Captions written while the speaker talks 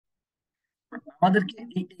আমাদেরকে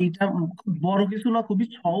এইটা খুব বড় কিছু না, খুবই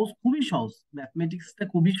সহজ, খুবই সহজ, ম্যাথমেটিক্সটা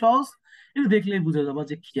খুবই সহজ। এটা দেখলেই বুঝে যাবো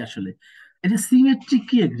যে কি আসলে। এটা সিমেট্রিক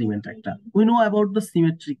কি এগ্রিমেন্ট একটা। We know about the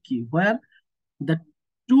symmetric কি, হোয়ার the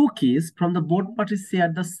two keys from the both parties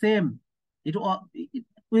share the same, it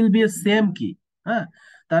will be a same key। হ্যাঁ,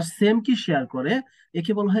 তার সেম কি শেয়ার করে,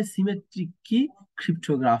 একে বলা হয় সিমেট্রিক কি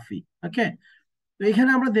ক্রিপ্টোগ্রাফি। ওকে, তো এখানে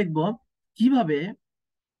আমরা দেখব কিভাবে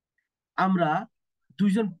আমরা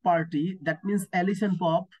দুইজন party, that means Alice and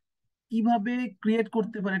pop, কিভাবে ক্রিয়েট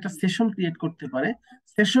করতে পারে, একটা সেশন ক্রিয়েট করতে পারে।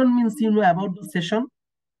 Session means you know about the session,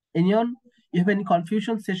 anyone you have any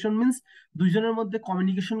confusion? Session means দুইজনের মধ্যে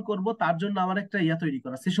কমিউনিকেশন করব, তার জন্য আমার একটা ইয়া তৈরি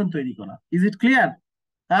করা, সেশন তৈরি করা। Is it clear?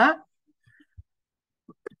 হ্যাঁ।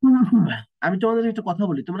 আমি তোমাদের একটা কথা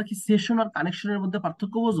বলি, তোমরা কি সেশন আর কানেকশনের মধ্যে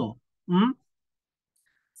পার্থক্য বোঝো? হুম,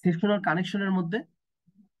 সেশন আর কানেকশনের মধ্যে,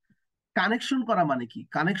 কানেকশন করা মানে কি?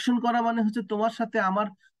 কানেকশন করা মানে হচ্ছে তোমার সাথে আমার,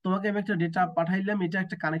 তোমাকে আমি একটা ডেটা পাঠাইলাম, এটা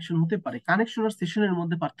একটা কানেকশন হতে পারে। কানেকশন আর সেশনের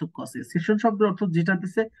মধ্যে পার্থক্য আছে। সেশন শব্দের অর্থ যেটা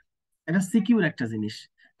দিছে, এটা সিকিউর একটা জিনিস।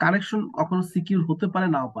 কানেকশন কখনো সিকিউর হতে পারে,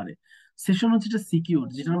 নাও পারে। সেশন হচ্ছে এটা সিকিউর,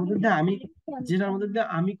 যেটার মধ্যে দিয়ে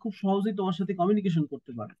আমি খুব সহজেই তোমার সাথে কমিউনিকেশন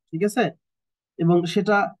করতে পারি, ঠিক আছে? এবং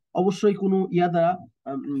সেটা অবশ্যই কোনো ইয়া দ্বারা,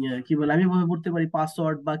 কি বলে, আমি ভাবে করতে পারি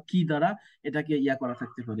পাসওয়ার্ড বা কি দ্বারা এটাকে ইয়া করা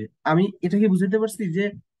থাকতে পারে। আমি এটাকে বুঝাতে পারছি যে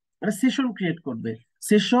একটা সেশন ক্রিয়েট করবে।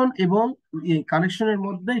 সেশন এবং কানেকশনের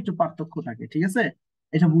মধ্যে একটু পার্থক্য থাকে, ঠিক আছে?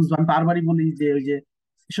 এটা বুঝবো। আমি বারবারই বলি যে ওই যে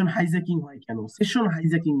সেশন হাইজ্যাকিং হয় কেন, সেশন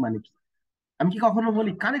হাইজ্যাকিং মানে কি। আমি কি কখনো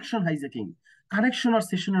বলি কানেকশন হাইজ্যাকিং? কানেকশন আর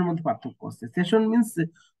সেশনের মধ্যে পার্থক্য আছে। Session means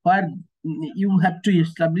where you have to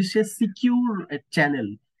establish a secure channel,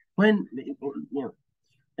 when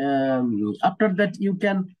after that you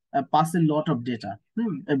can pass a lot of data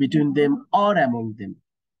between them or among them.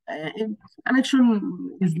 Connection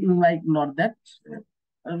is like not that.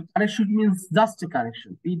 Connection means just a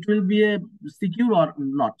connection. It will be a secure or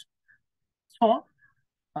not. So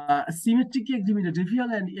symmetric agreement, trivial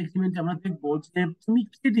agreement আমরা দেখবো যে তুমি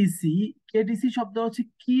KDC, KDC শব্দ হচ্ছে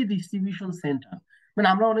কি distribution centre. মানে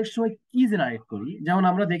আমরা অনেক সময় কি জেনারেট করি, যেমন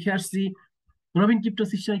আমরা দেখে আসছি রবিন ক্রিপ্টো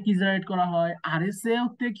সিস্টেমে কি জেনারেট করা হয়, আরএসএ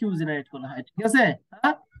হতে কিউ জেনারেট করা হয়, ঠিক আছে?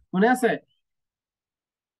 হ্যাঁ, মনে আছে?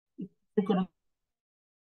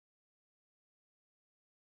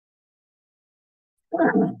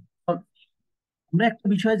 আমরা একটা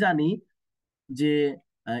বিষয় জানি যে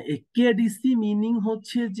কেডিসি মিনিং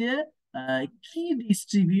হচ্ছে যে কি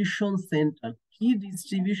ডিস্ট্রিবিউশন সেন্টার, কি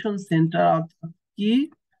ডিস্ট্রিবিউশন সেন্টার, অর্থাৎ কি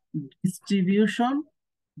distribution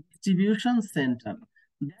distribution centre.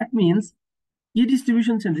 That means কি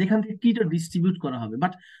ডিস্ট্রিবিউশন সেন্টার, যেখান থেকে কিটা ডিস্ট্রিবিউট করা হবে।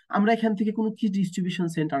 বাট আমরা এখান থেকে কোনো কি ডিস্ট্রিবিউশন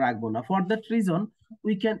সেন্টার রাখবো না। For that reason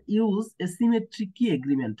we can use a symmetric কি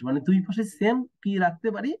এগ্রিমেন্ট, মানে দুই পাশে সেম কি রাখতে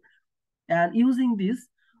পারি। and using this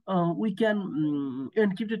we can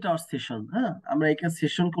encrypt it our session। হ্যাঁ, আমরা এখানে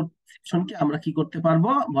সেশনকে আমরা কি করতে পারবো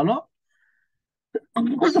বলো,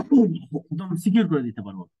 একদম সিকিউর করে দিতে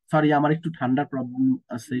পারবো। সরি, আমার একটু ঠান্ডার প্রবলেম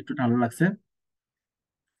আছে, একটু ঠান্ডা লাগছে।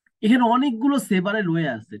 এখানে অনেকগুলো সেভারেল ওয়ে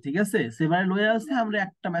আছে, ঠিক আছে? সেভারেল ওয়ে আছে, আমরা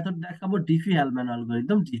একটা মেথড দেখাবো, ডিফি হেলম্যান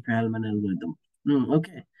অ্যালগরিদম। ডিফি হেলম্যান অ্যালগরিদম,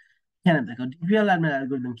 ওকে। এখানে দেখো ডিফি হেলম্যান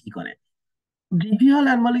অ্যালগরিদম কি করে। ডিফি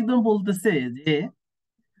হেলম্যান অ্যালগরিদম বলতেছে যে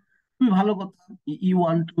খুবই ভালো কথা, you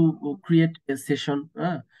want to create a session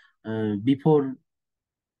before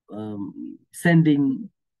sending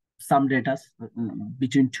some data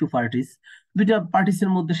between two parties. দুইটা পার্টিস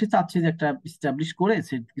এর মধ্যে সে চাচ্ছে যে একটা এস্টাবলিশ করে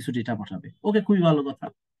সে কিছু ডেটা পাঠাবে। ওকে, খুবই ভালো কথা।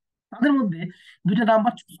 তাদের মধ্যে দুইটা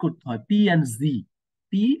নাম্বার চুজ করতে হয়, P and G.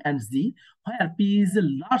 P and G, where p is a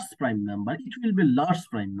large prime number, it will be large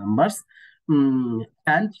prime numbers.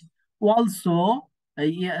 And also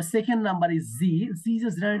yeah, second number is z. Z is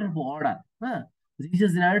a generator of order, হ্যাঁ, z is a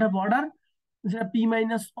generator of order। যেটা P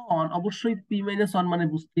minus one, অবশ্যই P minus one মানে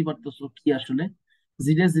বুঝতেই পারতেছো কি আসলে।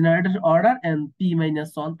 Zero generator order and P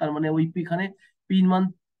minus one, তার মানে ওই এখানে পিন মান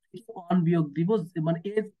থেকে ওয়ান বিয়োগ দিব, মানে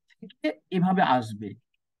এর থেকে এভাবে আসবে।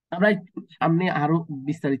 আমরা একটু সামনে আরো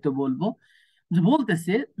বিস্তারিত বলবো। যে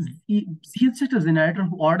বলতেছে জি হচ্ছে একটা generator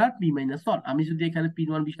order P minus one. আমি যদি এখানে পিন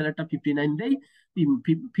ওয়ান বিশাল একটা 59 দেই,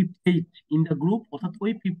 58 ইন দ্য গ্রুপ, অর্থাৎ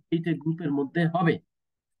ওই 58 এর গ্রুপের মধ্যে হবে।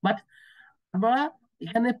 বাট আমরা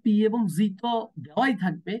এখানে পি এবং জি তো দেওয়াই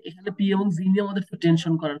থাকবে, এখানে পি এবং জি নিয়ে আমাদের তো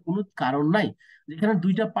টেনশন করার কোনো কারণ নাই। যেখানে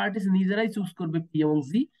দুইটা পার্টি নিজেরাই চুজ করবে পি এবং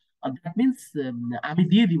জি, দ্যাট মিনস আমি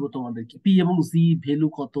দিয়ে দিব তোমাদেরকে পি এবং জি ভ্যালু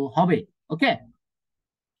কত হবে। ওকে,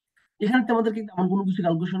 এখানে তোমাদেরকে তেমন কোনো কিছু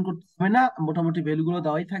ক্যালকুলেশন করতে হবে না, মোটামুটি ভ্যালু গুলো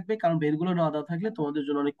দেওয়াই থাকবে, কারণ ভ্যালু গুলো না দেওয়া থাকলে তোমাদের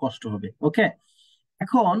জন্য অনেক কষ্ট হবে। ওকে,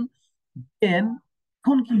 এখন দেন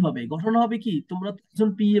এখন কি হবে, ঘটনা হবে কি, তোমরা তো একজন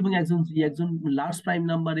পি এবং একজন জি, একজন লার্জ প্রাইম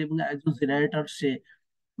নাম্বার এবং একজন জেনারেটর, সে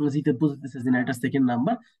জিতে বুঝতেছে যে না এটা সেকেন্ড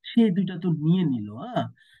নাম্বার, সেই দুইটা তো নিয়ে নিল। হ্যাঁ,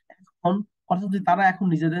 এখন অর্থাৎ যে তারা এখন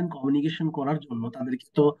নিজেদের কমিউনিকেশন করার জন্য তাদেরকে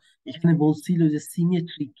তো এখানে বলছিল যে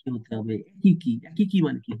সিমেট্রিক কি হতে হবে, একই কি, একই কি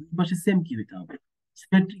মানে কি, দুই পাশে সেম কি হতে হবে,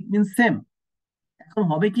 সিমেট্রিক মিন সেম। এখন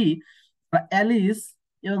হবে কি, অ্যালিস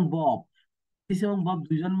এবং বব, অ্যালিস এবং বব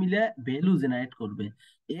দুইজন মিলে ভ্যালু জেনারেট করবে।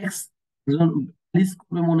 এক্স, দুজন, অ্যালিস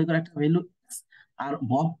করবে মনে করে একটা ভ্যালু এক্স, আর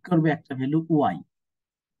বব করবে একটা ভ্যালু ওয়াই।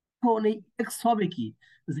 এখন এই এক্স হবে কি,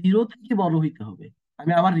 জিরো থেকে বড় হইতে হবে।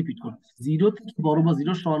 আমি আবার রিপিট করছি, জিরো থেকে বড় বা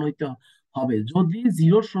জিরোর সমান হইতে হবে। যদি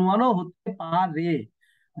জিরোর সমানও হতে পারে,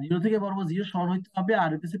 জিরো থেকে বড় বা জিরো সমান হইতে হবে, আর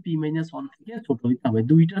হইতেছে পি মাইনাস ওয়ান থেকে ছোট হইতে হবে।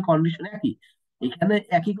 দুইটার কন্ডিশন একই। এখানে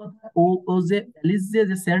একই কথা, ও ও যে অ্যালিস যে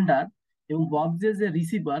যে সেন্ডার এবং বব যে যে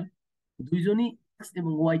রিসিভার, দুইজনই এক্স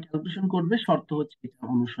এবং ওয়াই ক্যালকুলেশন করবে, শর্ত হচ্ছে এটা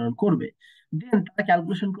অনুসরণ করবে। দেন তারা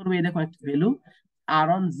ক্যালকুলেশন করবে, এই দেখো একটা value R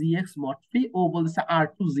on G x mod P, ও বলতেছে আর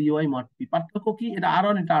two G Y mod P. পার্থক্য কি, এটা আর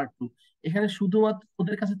অন এটা আর টু। এখানে শুধুমাত্র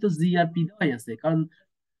ওদের কাছে তো জি আর পি দেওয়াই আছে, কারণ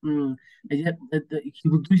উম, এই যে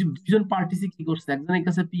দুইজন পার্টিসি কি করছে, একজনের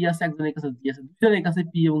কাছে পি আছে একজনের কাছে জি আছে, দুইজনের কাছে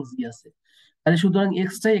পি এবং জি আছে। তাহলে সুতরাং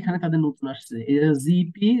এক্সটাই এখানে তাদের নতুন আসছে, এই যে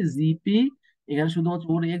জিপি জিপি, এখানে শুধুমাত্র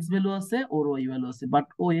ওর এক্স ভ্যালু আছে ওর ওয়াই ভ্যালু আছে, বাট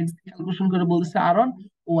ও এক্স দিয়ে ক্যালকুলেশন করে বলতেছে আর অন,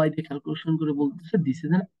 ও ওয়াই দিয়ে ক্যালকুলেশন করে বলতেছে this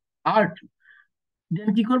is an R two. দেন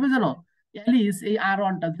কি করবে জানো, অ্যালিস এই আর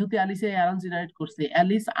ওয়ানটা, যেহেতু অ্যালিস এই আর ওয়ান জেনারেট করছে,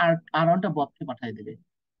 অ্যালিস আর আর ওয়ানটা ববকে পাঠিয়ে দেবে।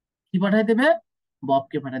 কি পাঠিয়ে দেবে,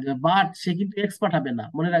 ববকে পাঠিয়ে দেবে। বাট সে কিন্তু এক্স পাঠাবে না,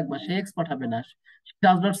 মনে রাখবা, সে এক্স পাঠাবে না। she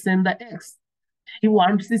does not send the x, she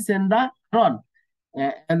wants to send the ron,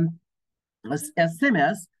 and as same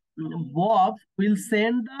as Bob will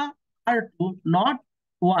send the r2, not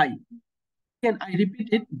y. Again I repeat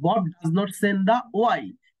it, Bob does not send the y,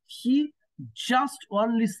 he just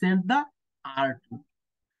only send the r2।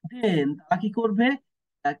 দেন তারা কি করবে,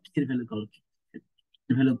 এর value করবে,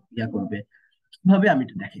 value ইয়া করবে। কিভাবে আমি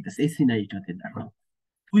এটা দেখাইতেছি, এই সিনারিটাতে দেখো,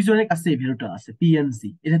 দুইজনের কাছে এই ভ্যালুটা আছে পিএনসি,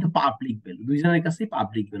 এটা তো পাবলিক ভ্যালু, দুইজনের কাছে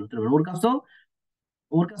পাবলিক ভ্যালু। ওর কাছেও,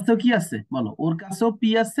 ওর কাছেও কি আছে বলো, ওর কাছেও পি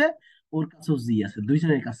আছে, ওর কাছেও জি আছে,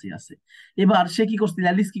 দুইজনের কাছে আছে। এবার সে কি করছিল,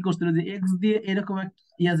 অ্যালিস কি করছিল, যে এক্স দিয়ে এরকম একটা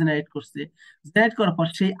ইয়া জেনারেট করছে, জেনারেট করার পর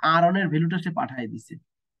সেই আর অন এর ভ্যালুটা সে পাঠিয়ে দিছে।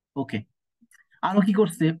 ওকে, আরো কি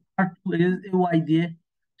করছে, আর টু ওয়াই দিয়ে,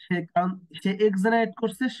 সে কারণ সে এক্স জেনারেট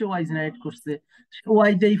করছে, সে ওয়াই জেনারেট করছে, সে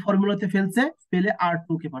ওয়াই দিয়ে এই ফর্মুলাতে ফেলছে, ফেলে আর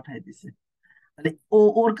টু কে পাঠিয়ে দিছে। তাহলে ও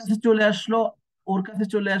ওর কাছে চলে আসলো, ওর কাছে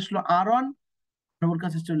চলে আসলো আর ওয়ান, ওর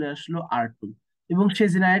কাছে চলে আসলো আর টু, এবং সে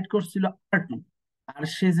জেনারেট করছিল আর টু, আর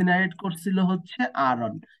সে জেনারেট করছিল হচ্ছে আর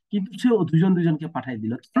ওয়ান। কিন্তু সে ও দুজন দুজনকে পাঠাই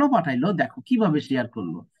দিল, কেন পাঠাইলো দেখো কিভাবে শেয়ার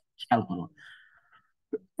করলো, খেয়াল করো।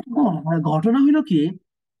 ঘটনা হইলো কি,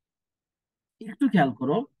 একটু খেয়াল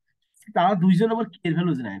করো, তারা দুইজন আবার কে এর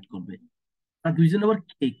ভ্যালু জেনারেট করবে, তারা দুইজন আবার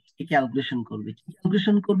কে কে ক্যালকুলেশন করবে, কি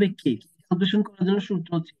ক্যালকুলেশন করবে, কে ক্যালকুলেশন করার জন্য সূত্র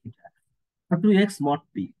হচ্ছে এটা, আর two x mod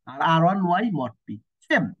P R আর one Y mod P,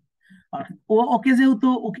 same. আর ও ওকে যেহেতু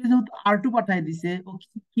আর টু পাঠাই দিছে, ও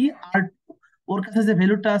কি কি আর টু, ওর কাছে যে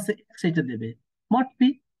ভ্যালুটা আছে সেটা দেবে মড পি,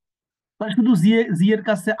 মানে শুধু জি জি এর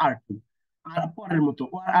কাছে আর টু, আর পরের মতো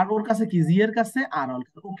আর ওর কাছে কি, জি এর কাছে আর ওয়ান,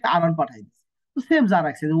 ওকে আর ওয়ান পাঠাই দিছে। তো সেম যা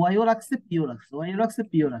রাখছে, ওয়াই ও রাখছে পি ও রাখছে, ওয়াই ও রাখছে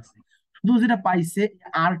পি ও রাখছে, শুধু যেটা পাইছে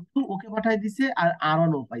আর টু ওকে পাঠাই দিছে, আর আর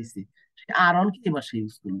ওয়ান ও পাইছে, সে আর ওয়ান কে এবার সে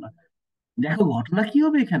ইউজ করলো। দেখো ঘটনা কি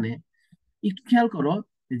হবে এখানে, একটু খেয়াল করো,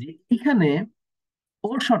 যে এখানে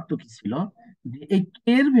ওর শর্ত কি ছিল, যে এই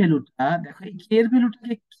কে এর ভ্যালুটা, দেখো এই কে এর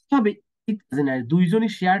ভ্যালুটাকে কিভাবে দুইজনই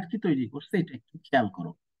শেয়ার কি তৈরি করছে, এটা একটু খেয়াল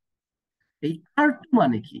করো। এই আর টু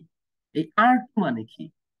মানে কি, এই আর টু মানে কি,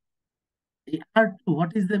 এই আর two,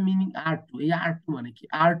 what is the meaning R two, এই আর টু মানে কি,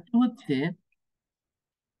 আর টু হচ্ছে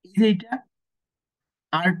এই যে এইটা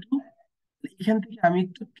আর টু। এখান থেকে আমি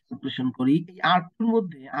একটু ক্যালকুলেশন করি, এই আর টুর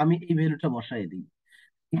মধ্যে আমি এই ভ্যালুটা বসাই দিই,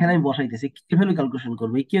 এখানে আমি বসাইতেছি, কে ভ্যালু ক্যালকুলেশন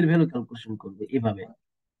করবে, কে এর ভ্যালু ক্যালকুলেশন করবে এভাবে।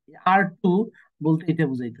 আর টু বলতে এটা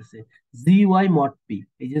বুঝাইতেছে জি ওয়াই মড পি,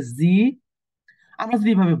 এই যে জি, আমরা যদি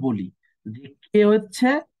এইভাবে বলি যে কে হচ্ছে,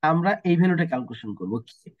 আমরা এই ভ্যালুটা ক্যালকুলেশন করবো,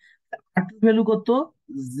 আর টু ভ্যালু কত,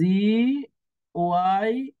 জি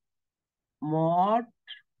ওয়াই মড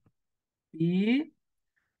পি,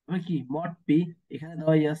 কি মড পি, এখানে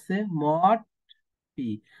দেওয়াই আছে মড পি,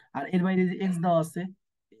 আর এর বাইরে যে এক্স দেওয়া আছে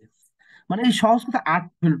x। মানে এই সহজ কথা আট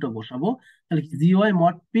ভ্যালুটা বসাবো, তাহলে কি G Y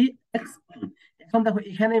mod P x P. এখন দেখো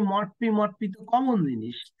এখানে মড পি তো কমন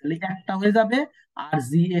জিনিস, তাহলে একটা হয়ে যাবে, আর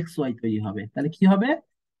জি এক্স ওয়াই তৈরি হবে, তাহলে কি হবে,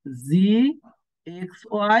 জি এক্স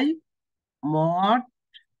ওয়াই মড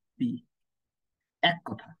পি, এক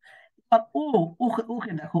কথা। আর ও, ওকে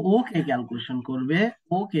ওকে দেখো ওকে ক্যালকুলেশন করবে,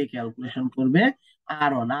 ওকে ক্যালকুলেশন করবে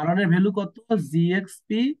আর অন, আর অনের ভ্যালু কত, জি x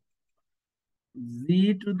P, G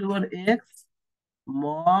to the power x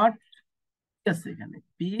mod আছে এখানে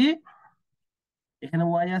পি, এখানে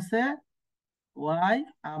ওয়াই আছে, ওয়াই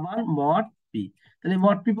আবার মড পি। তাহলে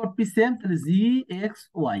mod P mod P same, তাহলে জি এক্স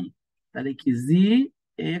ওয়াই, তাহলে কি জি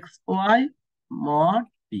এক্স ওয়াই মড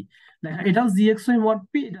পি। দেখো এটাও জি এক্স ওয়াই মড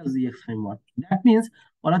পি, এটাও জি x Y mod P. That means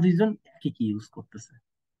ওরা দুইজন একই কি ইউজ করতেছে।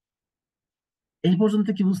 এই পর্যন্ত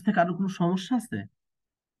কি বুঝতে কারো কোনো সমস্যা আছে?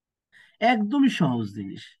 একদমই সহজ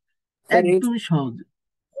জিনিস, স্যার এই একদমই সহজ।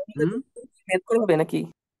 হুম। ম্যাথ করা হবে নাকি?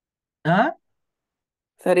 হ্যাঁ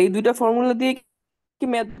স্যার এই দুইটা ফর্মুলা দিয়ে কি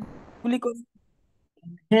ম্যাথ গুলি করে?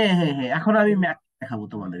 হ্যাঁ হ্যাঁ হ্যাঁ, এখন আমি ম্যাথ দেখাবো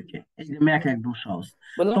তোমাদেরকে। এই যে ম্যাথ একদম সহজ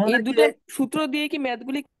বললাম এই তোমাদেরকে। দুইটা সূত্র দিয়ে কি ম্যাথ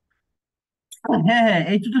গুলি হ্যাঁ হ্যাঁ,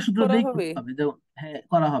 এই দুটো সূত্র করা দিয়েই হবে? করতে হবে। যেমন হ্যাঁ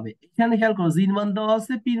করা হবে, এখানে খেয়াল করো জির মান দেওয়া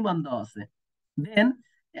আছে, পির মান দেওয়া আছে। দেন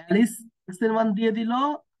অ্যালিস এক্স এর মান দিয়ে দিল,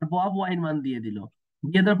 আর বব ওয়াই এর মান দিয়ে দিল।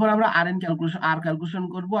 দিয়ে দেওয়ার পর আমরা আর এন ক্যালকুলেশন, আর ক্যালকুলেশন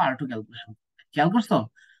করবো, আর টু ক্যালকুলেশন। খেয়াল করছো?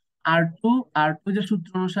 আর টু, আর টু যে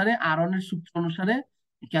সূত্র অনুসারে, আর অন এর সূত্র অনুসারে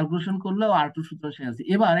ক্যালকুলেশন করলে আর টু সূত্র অনুসারে আছে।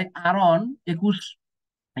 এবারে আর অন 21,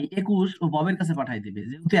 এই 21 ও ববের কাছে পাঠাই দেবে,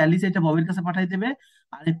 যেহেতু অ্যালিস এটা ববের কাছে পাঠাই দেবে।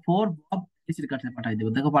 আর এই 4 বব অ্যালিসের কাছে পাঠাই দেবে।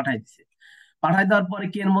 দেখো পাঠাই দিছে। পাঠাই দেওয়ার পরে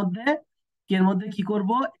কে এর মধ্যে কি করব,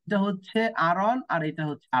 এটা হচ্ছে আর ওয়ান আর এটা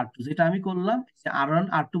হচ্ছে আর টু, যেটা আমি করলাম। আর ওয়ান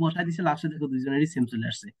আর টু বসাই দিছে, লাস্টে দেখো দুইজনেরই সেম চলে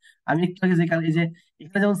আসছে। আমি একটু আগে যে এই যে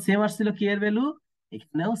এখানে যেমন সেম আসছিল কে এর ভ্যালু,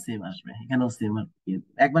 এখানেও সেম আসবে, এখানেও সেম আসবে।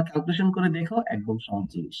 একবার ক্যালকুলেশন করে দেখো, একদম সহজ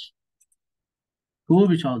জিনিস,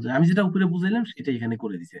 খুবই সহজ। আমি যেটা উপরে বুঝাইলাম সেটা এখানে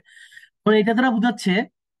করে দিছে। মানে এটা দ্বারা বোঝাচ্ছে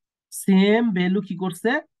সেম ভ্যালু কি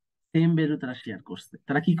করছে, সেম ভ্যালু তারা শেয়ার করছে।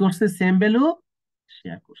 তারা কি করছে, সেম ভ্যালু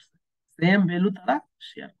শেয়ার করছে, সেম ভ্যালু তারা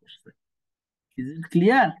শেয়ার করছে। Is it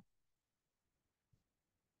clear?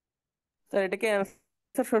 স্যার এটাকে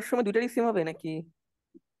অ্যান্সার সবসময় দুইটারই সেম হবে নাকি?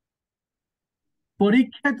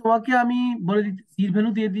 পরীক্ষায় তোমাকে আমি বলে দিচ্ছি, সির ভ্যালু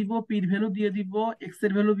দিয়ে দিব, পির ভ্যালু দিয়ে দিব, এক্স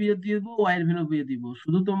এর ভ্যালু দিয়ে দিব, ওয়াই এর ভ্যালু দিয়ে দিব।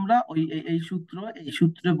 শুধু তোমরা ওই এই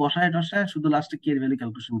সূত্রে বসায় টসায় শুধু লাস্টে কে এর ভ্যালু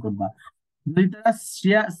ক্যালকুলেশন করবা। যদি তারা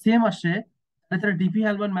সেম আসে, তাহলে তারা ডিপি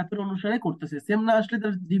হেলম্যান মেথড অনুসারে করতেছে। সেম না আসলে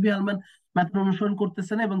তারা ডিপি হেলম্যান মেথড অনুসরণ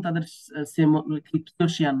করতেছে না, এবং তাদের সেম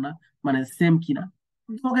শেয়ার না, মানে সেম কিনা।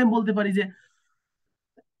 তোমাকে আমি বলতে পারি যে,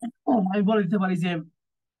 আমি বলে দিতে পারি যে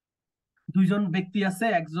দুইজন ব্যক্তি আছে,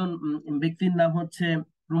 একজন ব্যক্তির নাম হচ্ছে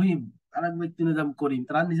রহিম, আর এক ব্যক্তির নাম করিম।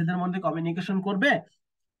 তারা নিজেদের মধ্যে কমিউনিকেশন করবে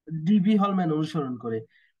ডিবি হলম্যান অনুসরণ করে।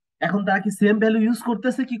 এখন তারা কি সেম ভ্যালু ইউজ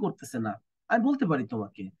করতেছে কি করতেছে না, আমি বলতে পারি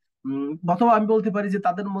তোমাকে। অথবা আমি বলতে পারি যে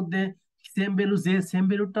তাদের মধ্যে সেম ভ্যালু, যে সেম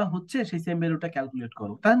ভ্যালুটা হচ্ছে সেই সেম ভ্যালুটা ক্যালকুলেট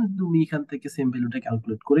করো, তাহলে তুমি এখান থেকে সেম ভ্যালুটা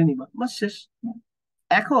ক্যালকুলেট করে নিবা, বাস শেষ।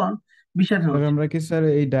 এখন বিষয়টা স্যার হচ্ছে, আমরা কি স্যার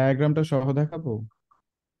এই ডায়াগ্রামটা সহ দেখাবো?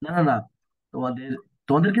 না না না, তোমাদের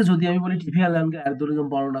তোমাদেরকে যদি আমি বলি টিভিএল অ্যালগরিদম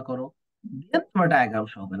বর্ণনা করো, দেন তোমরা ডায়াগ্রাম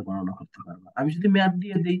সহকারে বর্ণনা করতে পারবে। আমি যদি ম্যাথ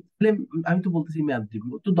দিয়ে দিই তাহলে আমি তো বলতেছি ম্যাথ দিব,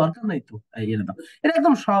 তো দরকার নাই তো এটা দাও। এটা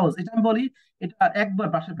একদম সহজ, এটা আমি বলি এটা একবার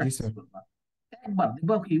বাসায় জি প্র্যাকটিস স্যার। করবা, একবার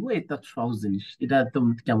দেখবা কি ও এটা সহজ জিনিস, এটা একদম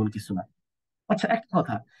কেমন কিছু না। আচ্ছা একটা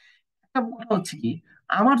কথা, একটা কথা হচ্ছে কি,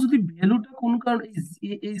 আমার যদি ভ্যালুটা কোন কারণে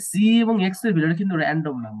এই জি এবং এক্স এর ভ্যালুটা কিন্তু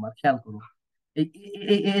র্যান্ডম নাম্বার, খেয়াল করো। এই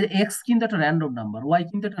এক্স কিন্তু একটা র্যান্ডম নাম্বার, ওয়াই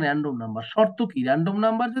কিন্তু একটা র্যান্ডম নাম্বার। শর্ত কি, র্যান্ডম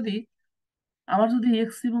নাম্বার যদি, আমার যদি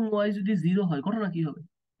এক্স এবং ওয়াই যদি জিরো হয়, ঘটনা কি হবে?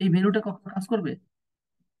 এই ভ্যালুটা কখন কাজ করবে?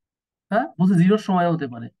 হ্যাঁ, বলছে জিরোর সময় হতে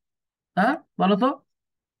পারে। হ্যাঁ বলো তো,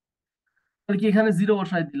 তাহলে কি এখানে জিরো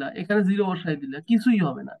বসাই দিলা, এখানে জিরো বসাই দিলা, কিছুই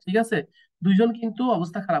হবে না, ঠিক আছে? দুইজন কিন্তু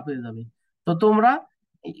অবস্থা খারাপ হয়ে যাবে। তো তোমরা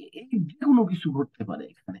এই যে কোনো কিছু ঘটতে পারে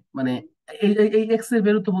এখানে, মানে এই এক্স এর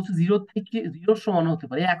ভ্যালু তো বলছে জিরো থেকে জিরোর সমান হতে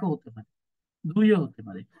পারে, একও হতে পারে, দুইও হতে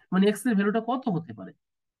পারে। মানে এক্স এর ভ্যালুটা কত হতে পারে?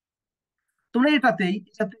 তোমরা এটাতেই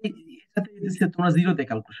তোমরা জিরো দিয়ে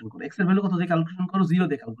ক্যালকুলেশন করো, এক্স এর ভ্যালু কত দিয়ে ক্যালকুলেশন করো, জিরো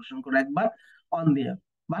দিয়ে ক্যালকুলেশন করো একবার অন দিয়ে।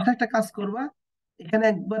 বাসা একটা কাজ করবা, এখানে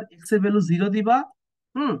একবার এক্স এর ভ্যালু জিরো দিবা,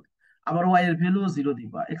 হুম, আবার ওয়াই এর ভ্যালু জিরো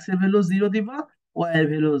দিবা, এক্স এর ভ্যালু জিরো দিবা, ওয়াই এর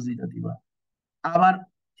ভ্যালু জিরো দিবা, আবার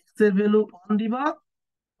এক্স এর ভ্যালু অন দিবা,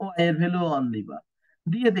 ওয়াই এর ভ্যালু অন দিবা।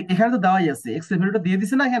 দিয়ে দেখ, এখানে তো দেওয়াই আছে, এক্স এর ভ্যালুটা দিয়ে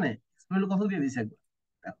দিছে না, এখানে এক্স এর ভ্যালু কত দিয়ে দিছে একবার,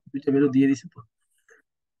 দেখো, দুইটা ভ্যালু দিয়ে দিছে তো,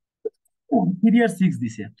 3 আর 6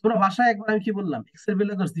 দিছে। তোমরা বাসায় একবার আমি কি বললাম, এক্স এর ভ্যালু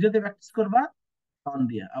একবার জিরোতে প্র্যাকটিস করবা ওয়ান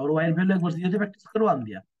দিয়া, আবার ওয়াই এর ভ্যালু একবার জিরোতে প্র্যাকটিস করো ওয়ান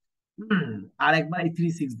দিয়া। আর একবার এই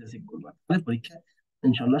 3 6 দিয়ে চেক করবা, তাহলে পরীক্ষায়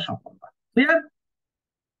ইনশাল্লাহ সব করবা। ক্লিয়ার?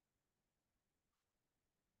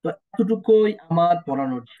 তো এতটুকুই আমার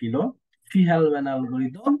পড়ানোর ছিল ফি-হেলম্যান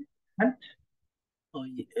অ্যালগরিদম এন্ড ওই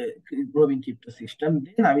রবিন ক্রিপ্টো সিস্টেম।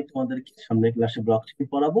 দেন আমি তোমাদেরকে সামনের ক্লাসে ব্লক চেইন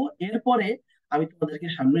পড়াবো। এরপরে আমি তোমাদেরকে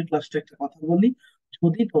সামনের ক্লাসটা একটা কথা বলি,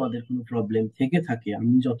 যদি তোমাদের কোনো প্রবলেম থেকে থাকে,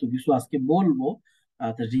 আমি যত কিছু আজকে বলবো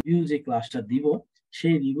তার রিভিউ যে ক্লাসটা দিব,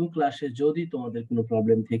 সেই রিভিউ ক্লাসে যদি তোমাদের কোনো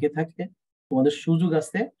প্রবলেম থেকে থাকে, তোমাদের সুযোগ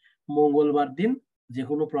আছে মঙ্গলবার দিন যে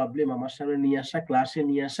কোনো প্রবলেম আমার সামনে নিয়ে আসা, ক্লাসে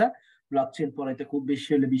নিয়ে আসা। ব্লকচেন পড়াইতে খুব বেশি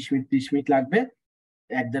হলে 20 মিনিট 30 মিনিট লাগবে,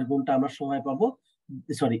 1-1.5 ঘন্টা আমরা সময় পাবো,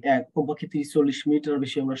 সরি কমপক্ষে 30-40 মিনিটের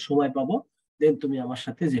বেশি আমরা সময় পাবো। দেন তুমি আমার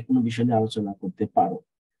সাথে যে কোনো বিষয় নিয়ে আলোচনা করতে পারো।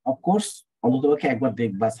 অফকোর্স অন্ততপক্ষে একবার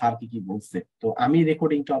দেখবা স্যার কি কি বলছে। তো আমি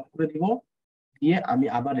রেকর্ডিংটা অফ করে দিব, দিয়ে আমি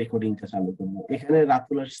আবার রেকর্ডিংটা চালু করবো। এখানে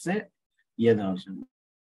রাতুল আসছে ইয়ে দেওয়ার জন্য।